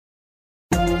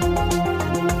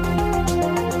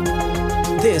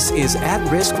This is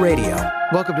At Risk Radio.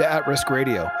 Welcome to At Risk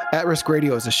Radio. At Risk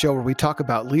Radio is a show where we talk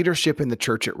about leadership in the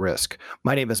church at risk.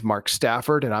 My name is Mark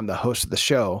Stafford, and I'm the host of the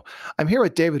show. I'm here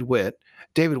with David Witt.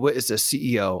 David Witt is the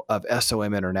CEO of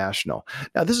SOM International.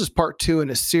 Now, this is part 2 in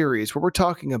a series where we're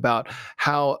talking about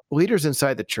how leaders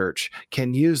inside the church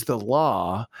can use the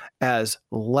law as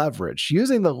leverage,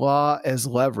 using the law as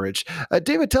leverage.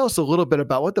 David, tell us a little bit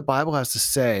about what the Bible has to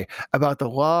say about the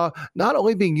law not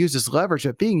only being used as leverage,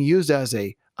 but being used as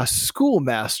a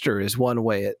schoolmaster is one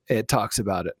way it talks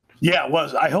about it. Yeah,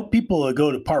 well, I hope people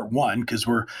go to part 1 because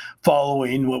we're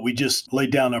following what we just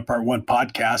laid down on part 1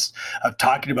 podcast of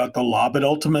talking about the law. But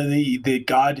ultimately, that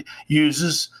God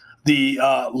uses the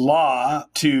law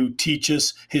to teach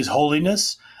us his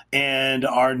holiness and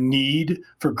our need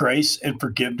for grace and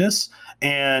forgiveness.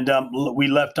 And we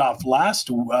left off last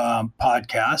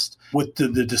podcast with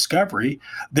the discovery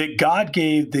that God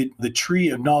gave the tree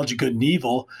of knowledge of good and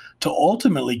evil to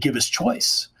ultimately give us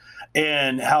choice.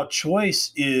 And how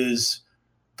choice is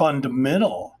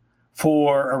fundamental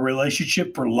for a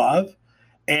relationship, for love,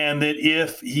 and that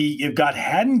if God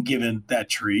hadn't given that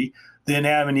tree, then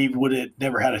Adam and Eve would have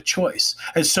never had a choice.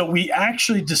 And so we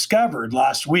actually discovered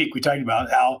last week, we talked about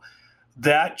how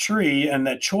that tree and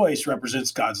that choice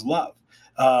represents God's love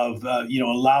of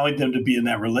allowing them to be in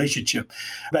that relationship.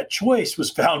 That choice was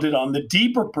founded on the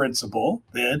deeper principle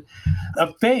then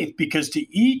of faith, because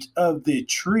to eat of the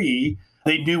tree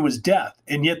they knew was death.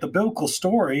 And yet the biblical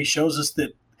story shows us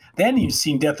that they hadn't even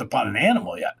seen death upon an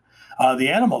animal yet. The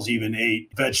animals even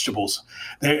ate vegetables.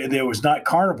 There was not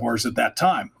carnivores at that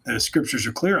time. The scriptures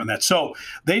are clear on that. So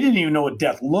they didn't even know what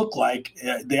death looked like.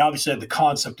 They obviously had the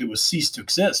concept it was ceased to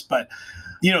exist. But,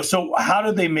 so how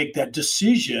did they make that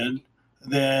decision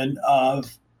then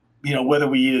of, whether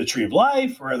we eat a tree of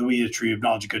life or whether we eat a tree of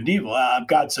knowledge of good and evil?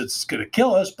 God says it's going to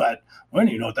kill us, but we don't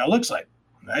even know what that looks like.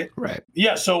 Right.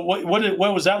 Yeah. So what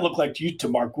was that look like to you,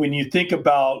 Mark, when you think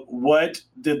about what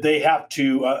did they have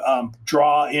to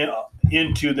draw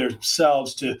into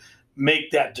themselves to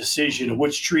make that decision of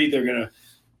which tree they're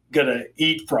gonna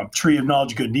eat from, tree of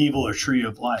knowledge of good and evil or tree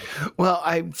of life? Well,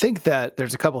 I think that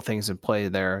there's a couple things in play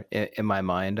there in my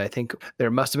mind. I think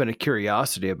there must have been a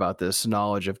curiosity about this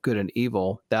knowledge of good and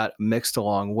evil that mixed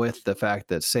along with the fact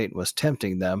that Satan was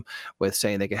tempting them with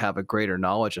saying they could have a greater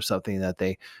knowledge of something that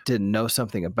they didn't know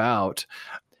something about.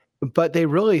 But they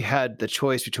really had the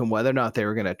choice between whether or not they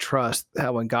were going to trust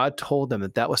how when God told them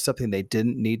that was something they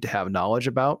didn't need to have knowledge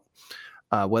about,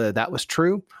 whether that was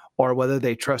true, or whether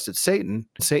they trusted Satan.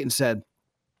 Satan said,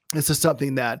 this is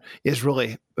something that is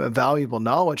really valuable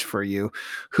knowledge for you.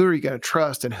 Who are you going to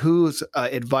trust and whose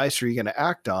advice are you going to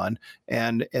act on?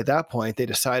 And at that point, they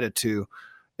decided to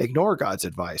ignore God's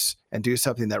advice and do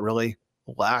something that really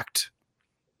lacked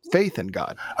faith in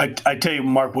God. I tell you,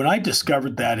 Mark, when I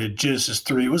discovered that in Genesis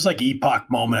 3, it was like an epoch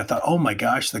moment. I thought, oh my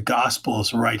gosh, the gospel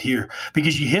is right here,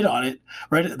 because you hit on it,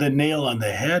 right? The nail on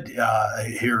the head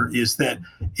here is that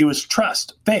it was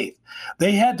trust, faith.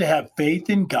 They had to have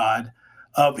faith in God,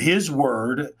 of his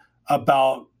word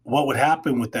about what would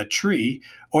happen with that tree,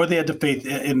 or they had to faith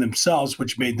in themselves,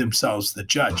 which made themselves the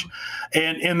judge.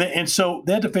 And so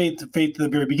they had to faith at the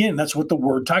very beginning. That's what the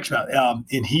word talks about.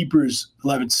 In Hebrews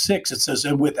 11:6, it says,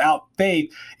 and without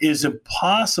faith it is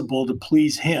impossible to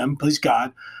please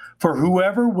God. For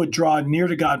whoever would draw near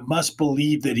to God must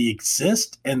believe that he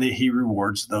exists and that he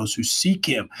rewards those who seek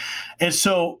him. And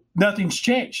so nothing's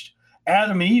changed.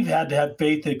 Adam and Eve had to have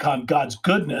faith in God's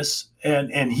goodness,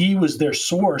 and he was their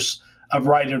source of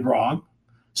right and wrong,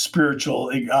 spiritual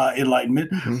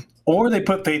enlightenment, or they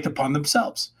put faith upon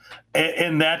themselves.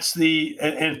 And that's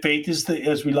and faith is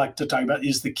as we like to talk about,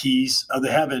 is the keys of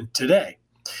the heaven today.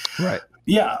 Right.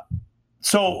 Yeah.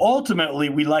 So ultimately,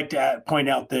 we like to point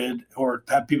out that, or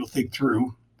have people think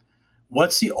through,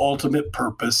 what's the ultimate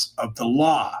purpose of the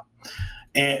law?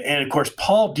 And of course,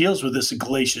 Paul deals with this in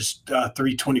Galatians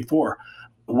 3:24.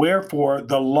 Wherefore,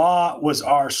 the law was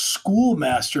our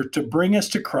schoolmaster to bring us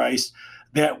to Christ,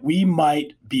 that we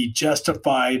might be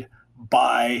justified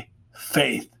by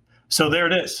faith. So there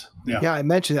it is. Yeah, I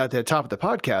mentioned at the top of the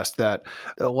podcast that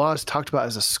the law is talked about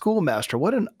as a schoolmaster.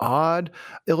 What an odd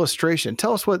illustration.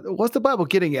 Tell us what's the Bible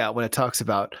getting at when it talks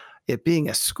about it being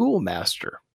a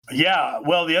schoolmaster? Yeah,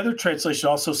 well, the other translation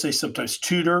also say sometimes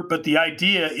tutor, but the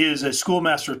idea is a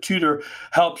schoolmaster tutor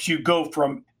helps you go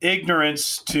from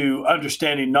ignorance to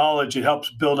understanding knowledge. It helps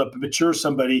build up and mature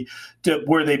somebody to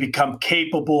where they become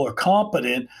capable or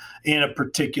competent in a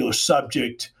particular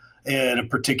subject in a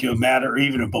particular matter or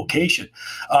even a vocation.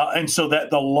 And so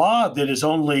that the law that is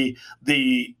only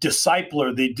the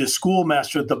discipler, the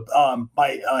schoolmaster,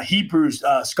 my Hebrews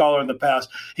scholar in the past,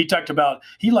 he talked about,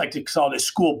 he liked to call it a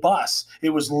school bus.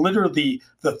 It was literally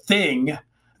the thing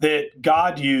that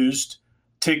God used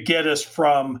to get us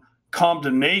from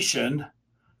condemnation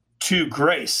to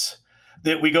grace,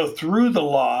 that we go through the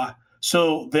law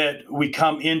so that we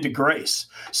come into grace.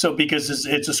 So because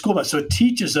it's a school bus, so it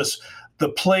teaches us the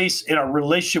place in our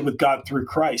relationship with God through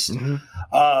Christ.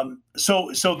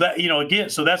 So that, again,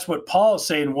 so that's what Paul is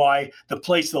saying, why the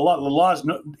place of the law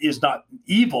is not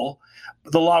evil.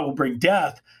 The law will bring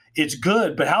death. It's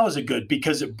good, but how is it good?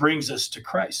 Because it brings us to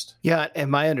Christ. Yeah,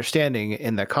 and my understanding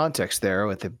in the context there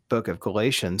with the book of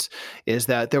Galatians is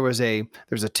that there's a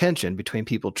tension between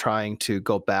people trying to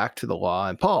go back to the law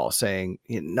and Paul saying,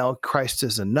 no, Christ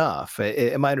is enough.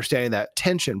 Am I understanding that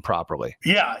tension properly?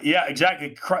 Yeah, exactly.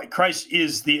 Christ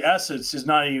is the essence. Is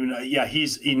not even.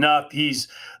 He's enough. He's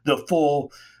the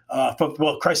full.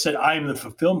 Well, Christ said, I am the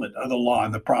fulfillment of the law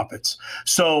and the prophets.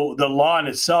 So the law in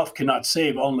itself cannot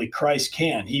save, only Christ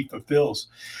can. He fulfills.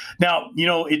 Now,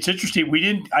 it's interesting.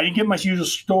 I didn't get my usual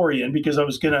story in because I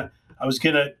was gonna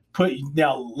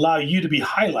allow you to be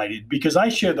highlighted, because I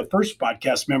shared the first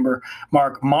podcast, remember,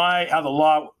 Mark, how the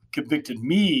law convicted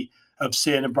me of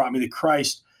sin and brought me to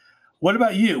Christ. What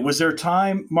about you? Was there a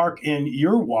time, Mark, in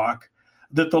your walk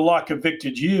that the law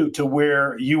convicted you to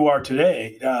where you are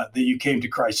today, that you came to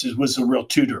Christ, was a real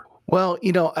tutor? Well,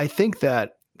 I think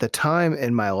that the time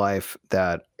in my life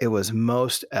that it was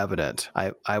most evident,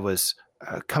 I was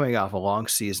coming off a long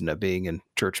season of being in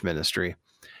church ministry,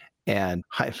 and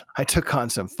I took on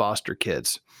some foster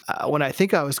kids. When I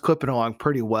think I was clipping along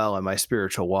pretty well in my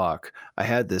spiritual walk, I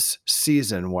had this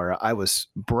season where I was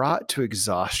brought to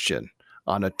exhaustion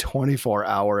on a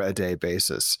 24-hour-a-day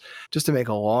basis. Just to make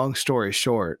a long story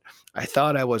short, I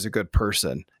thought I was a good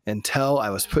person until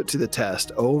I was put to the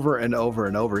test over and over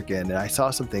and over again, and I saw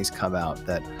some things come out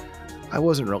that I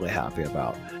wasn't really happy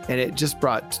about. And it just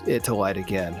brought it to light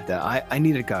again that I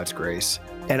needed God's grace,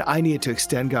 and I needed to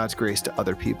extend God's grace to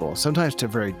other people, sometimes to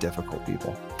very difficult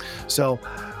people. So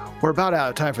we're about out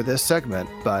of time for this segment,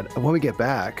 but when we get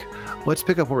back, let's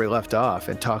pick up where we left off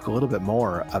and talk a little bit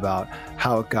more about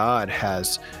how God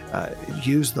has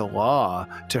used the law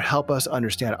to help us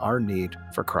understand our need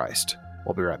for Christ.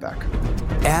 We'll be right back.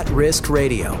 At Risk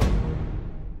Radio.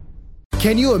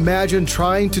 Can you imagine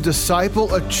trying to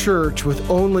disciple a church with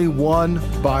only one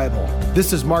Bible?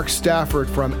 This is Mark Stafford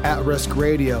from At Risk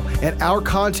Radio, and our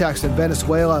contacts in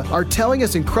Venezuela are telling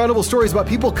us incredible stories about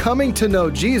people coming to know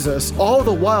Jesus, all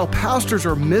the while pastors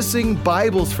are missing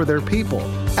Bibles for their people.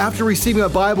 After receiving a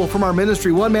Bible from our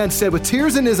ministry, one man said with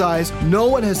tears in his eyes, "No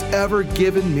one has ever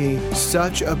given me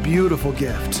such a beautiful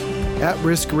gift." At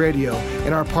Risk Radio,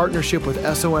 in our partnership with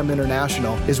SOM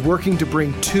International, is working to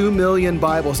bring 2 million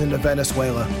Bibles into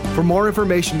Venezuela. For more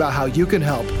information about how you can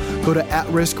help, go to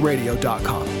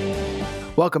atriskradio.com.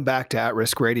 Welcome back to At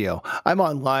Risk Radio. I'm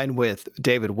online with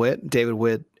David Witt. David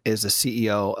Witt is the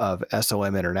CEO of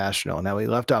SOM International. Now, we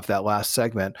left off that last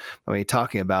segment when we were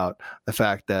talking about the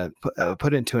fact that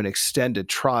put into an extended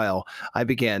trial, I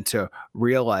began to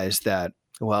realize that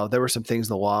there were some things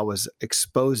the law was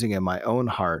exposing in my own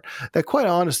heart that, quite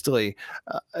honestly,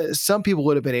 some people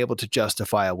would have been able to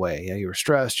justify away. You were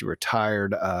stressed, you were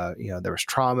tired, there was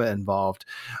trauma involved.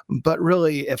 But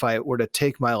really, if I were to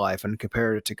take my life and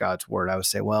compare it to God's word, I would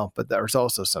say, but there's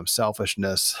also some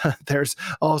selfishness. There's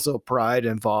also pride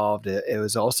involved. It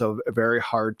was also very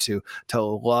hard to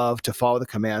love, to follow the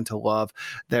command to love.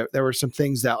 There were some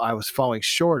things that I was falling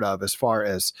short of as far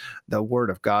as the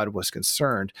word of God was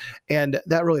concerned. And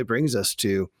that really brings us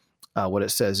to what it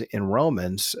says in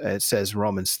Romans. It says,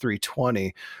 Romans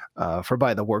 3:20, for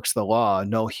by the works of the law,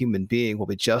 no human being will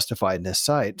be justified in his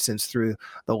sight, since through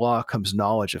the law comes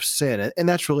knowledge of sin. And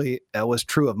that's really was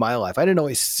true of my life. I didn't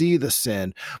always see the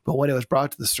sin, but when it was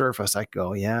brought to the surface, I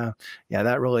go, yeah,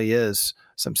 that really is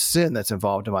some sin that's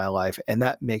involved in my life. And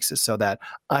that makes it so that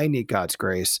I need God's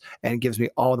grace, and gives me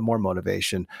all the more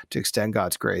motivation to extend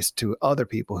God's grace to other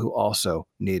people who also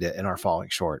need it and are falling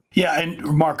short. Yeah. And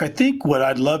Mark, I think what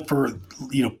I'd love for,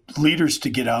 leaders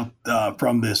to get out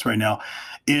from this right now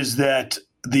is that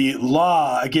the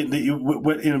law, again,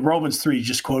 in Romans 3, you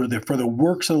just quoted there, for the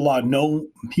works of the law, no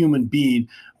human being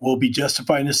will be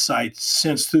justified in his sight,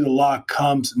 since through the law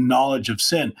comes knowledge of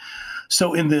sin.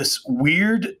 So in this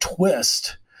weird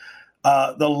twist,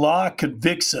 the law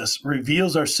convicts us,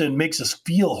 reveals our sin, makes us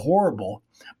feel horrible,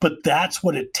 but that's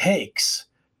what it takes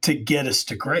to get us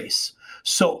to grace.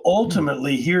 So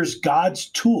ultimately, here's God's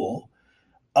tool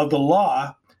of the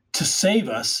law to save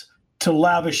us, to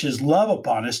lavish his love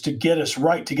upon us, to get us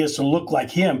right, to get us to look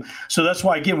like him. So that's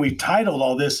why, again, we've titled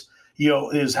all this,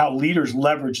 is how leaders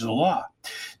leverage the law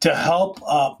to help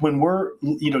when we're,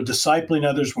 discipling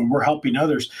others, when we're helping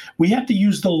others. We have to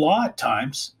use the law at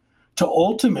times to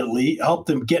ultimately help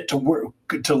them get to work,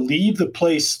 to leave the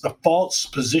place, the false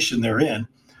position they're in,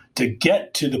 to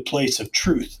get to the place of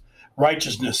truth,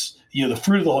 righteousness, the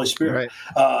fruit of the Holy Spirit.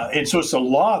 Right. And so it's a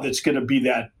law that's going to be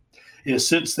that, in a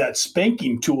sense, that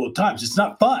spanking tool at times. It's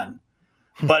not fun,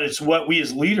 but it's what we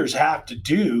as leaders have to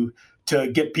do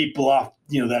to get people off,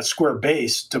 that square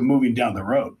base to moving down the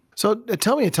road. So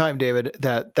tell me a time, David,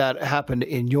 that happened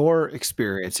in your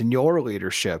experience, in your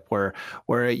leadership, where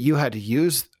you had to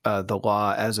use the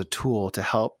law as a tool to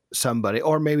help somebody,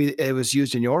 or maybe it was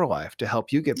used in your life to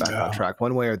help you get back on track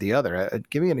one way or the other.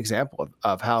 Give me an example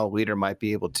of how a leader might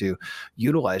be able to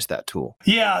utilize that tool.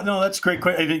 Yeah, no, that's a great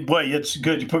question. I think, boy, it's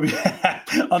good. You put me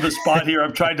on the spot here.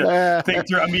 I'm trying to think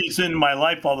through. I mean, it's in my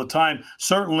life all the time.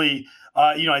 Certainly,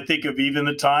 I think of even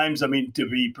the times, to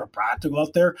be practical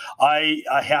out there, I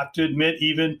have to admit,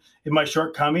 even in my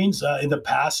shortcomings, in the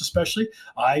past especially,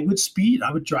 I would speed.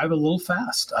 I would drive a little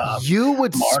fast. You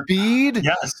would speed?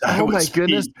 Yes. Oh, my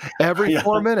goodness. Every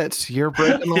 4 minutes, you're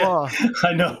breaking the law.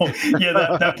 I know.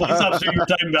 Yeah, that police officer you're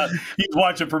talking about, he's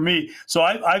watching for me. So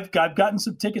I've gotten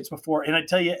some tickets before, and I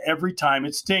tell you, every time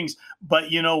it stings. But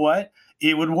you know what?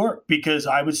 It would work because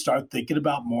I would start thinking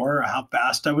about more how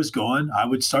fast I was going. I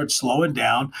would start slowing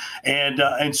down,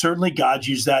 and certainly God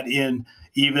used that in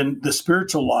even the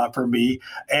spiritual law for me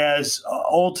as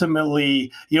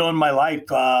ultimately, in my life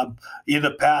in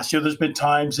the past, there's been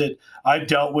times that I've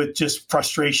dealt with just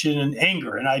frustration and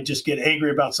anger, and I just get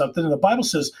angry about something. And the Bible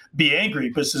says, be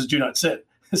angry, but it says, do not sin.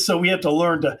 So we have to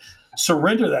learn to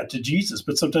surrender that to Jesus.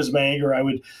 But sometimes my anger, I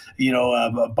would,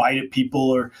 bite at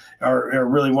people or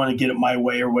really want to get it my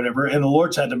way or whatever. And the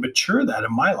Lord's had to mature that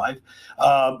in my life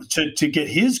to get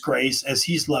his grace as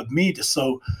he's loved me to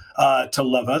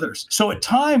love others. So at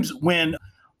times when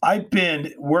I've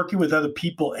been working with other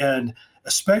people, and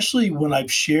especially when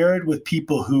I've shared with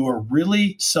people who are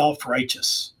really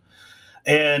self-righteous,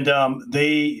 and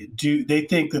they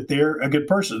think that they're a good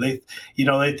person. They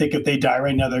think if they die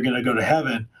right now, they're going to go to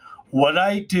heaven. What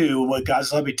I do, what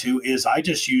God's led me to, is I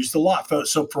just use the law.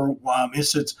 So for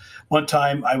instance, one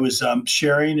time I was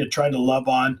sharing and trying to love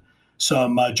on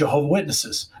some Jehovah's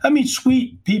Witnesses.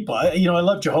 Sweet people. I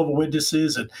love Jehovah's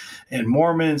Witnesses and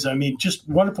Mormons. Just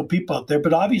wonderful people out there.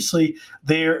 But obviously,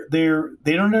 they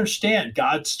don't understand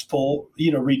God's full,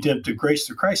 redemptive grace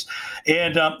through Christ.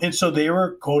 And so they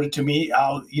were quoted to me.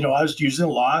 I was using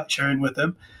the law, sharing with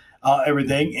them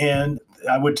everything, and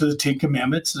I went to the 10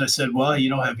 Commandments and I said, well,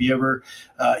 have you ever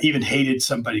even hated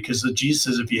somebody? Because Jesus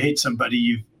says, if you hate somebody,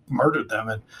 you've murdered them.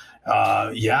 And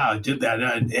I did that.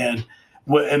 And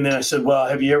then I said, well,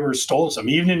 have you ever stolen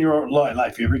something? Even in your own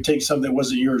life, you ever take something that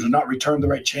wasn't yours or not return the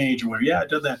right change or whatever? Yeah, I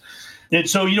did that. And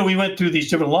so, we went through these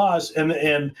different laws, and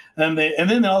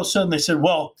then all of a sudden they said,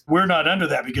 well, we're not under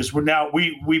that because we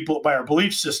by our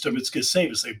belief system, it's going to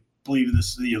save us. They believe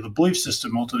this, the belief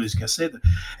system ultimately is going to save them.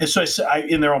 And so I said,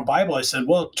 in their own Bible, I said,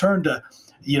 well, turn to,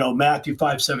 Matthew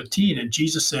 5:17. And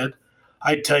Jesus said,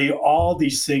 I tell you, all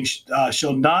these things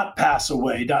shall not pass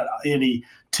away, not any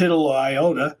tittle or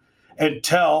iota,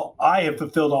 until I have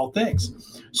fulfilled all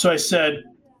things. So I said,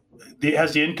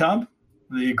 has the income?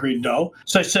 They agreed no.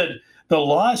 So I said, the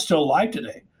law is still alive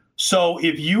today. So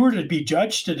if you were to be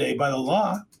judged today by the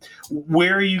law,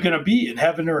 where are you going to be, in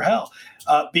heaven or hell?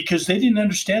 Because they didn't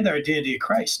understand their identity in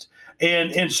Christ.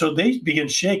 And so they began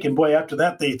shaking. Boy, after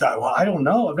that, they thought, well, I don't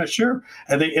know. I'm not sure.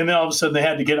 And then all of a sudden they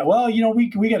had to get, well,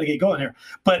 we got to get going here.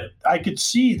 But I could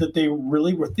see that they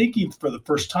really were thinking for the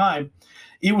first time.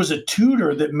 It was a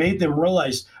tutor that made them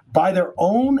realize by their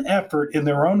own effort in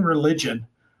their own religion,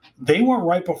 they weren't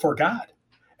right before God.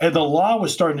 And the law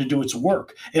was starting to do its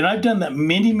work. And I've done that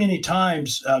many, many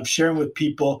times, sharing with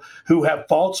people who have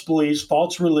false beliefs,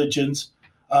 false religions,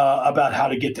 about how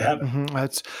to get to heaven.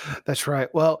 Mm-hmm. That's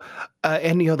right. Well,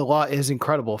 and the law is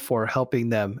incredible for helping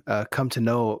them come to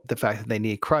know the fact that they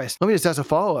need Christ. Let me just ask a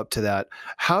follow-up to that.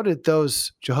 How did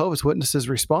those Jehovah's Witnesses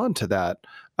respond to that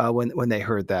when they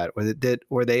heard that?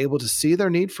 Were they able to see their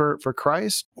need for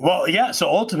Christ? Well, yeah. So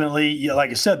ultimately, like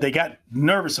I said, they got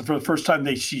nervous. And for the first time,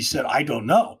 she said, I don't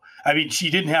know. She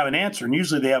didn't have an answer. And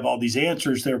usually they have all these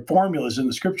answers. There are formulas in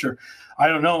the scripture. I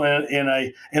don't know. And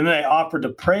then I offered to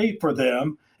pray for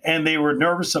them. And they were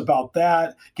nervous about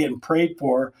that, getting prayed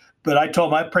for. But I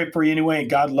told them, I pray for you anyway, and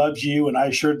God loves you. And I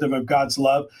assured them of God's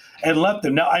love and left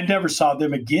them. Now, I never saw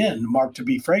them again, Mark, to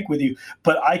be frank with you.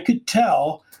 But I could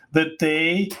tell that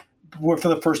they were for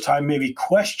the first time maybe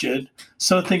question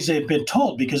some of the things they've been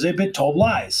told, because they've been told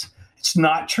lies. It's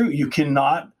not true. You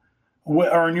cannot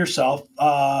earn yourself,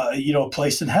 a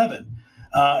place in heaven.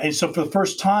 And so for the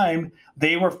first time,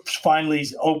 they were finally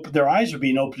their eyes were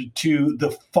being opened to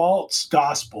the false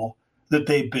gospel that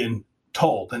they've been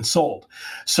told and sold.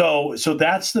 So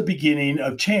that's the beginning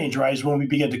of change, right? Is when we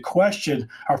begin to question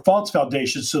our false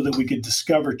foundations so that we could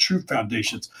discover true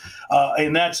foundations.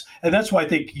 And that's why I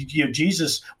think,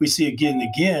 Jesus, we see again and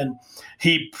again,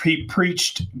 he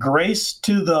preached grace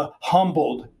to the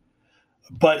humbled,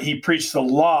 but he preached the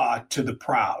law to the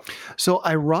proud. So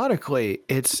ironically,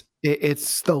 it's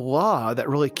the law that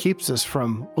really keeps us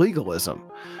from legalism.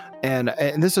 And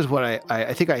this is what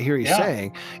I think I hear you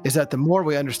saying, is that the more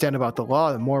we understand about the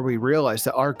law, the more we realize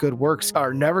that our good works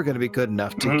are never going to be good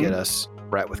enough to get us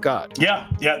right with God. Yeah,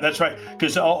 that's right.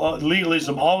 Because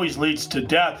legalism always leads to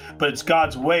death, but it's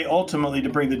God's way ultimately to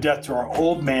bring the death to our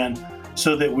old man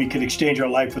so that we can exchange our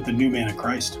life with the new man in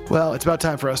Christ. Well, it's about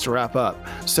time for us to wrap up.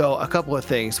 So a couple of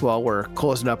things while we're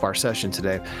closing up our session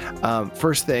today.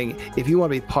 First thing, if you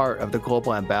want to be part of the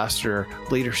Global Ambassador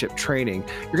Leadership Training,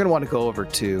 you're going to want to go over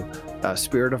to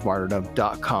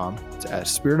spiritofmartyrdom.com. It's at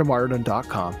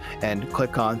spiritofmartyrdom.com and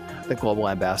click on the Global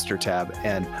Ambassador tab.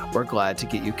 And we're glad to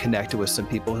get you connected with some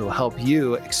people who help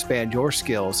you expand your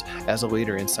skills as a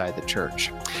leader inside the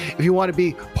church. If you want to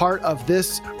be part of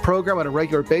this program on a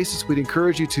regular basis, we'd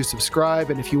encourage you to subscribe.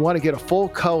 And if you want to get a full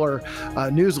color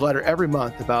newsletter every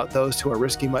month about those who are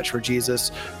risking much for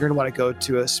Jesus, you're going to want to go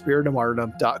to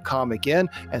spiritofmartyrdom.com again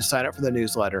and sign up for the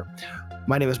newsletter.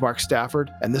 My name is Mark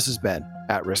Stafford, and this has been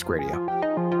At Risk Radio.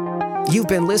 You've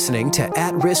been listening to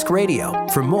At Risk Radio.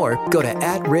 For more, go to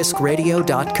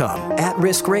atriskradio.com. At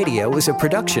Risk Radio is a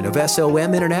production of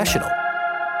SOM International.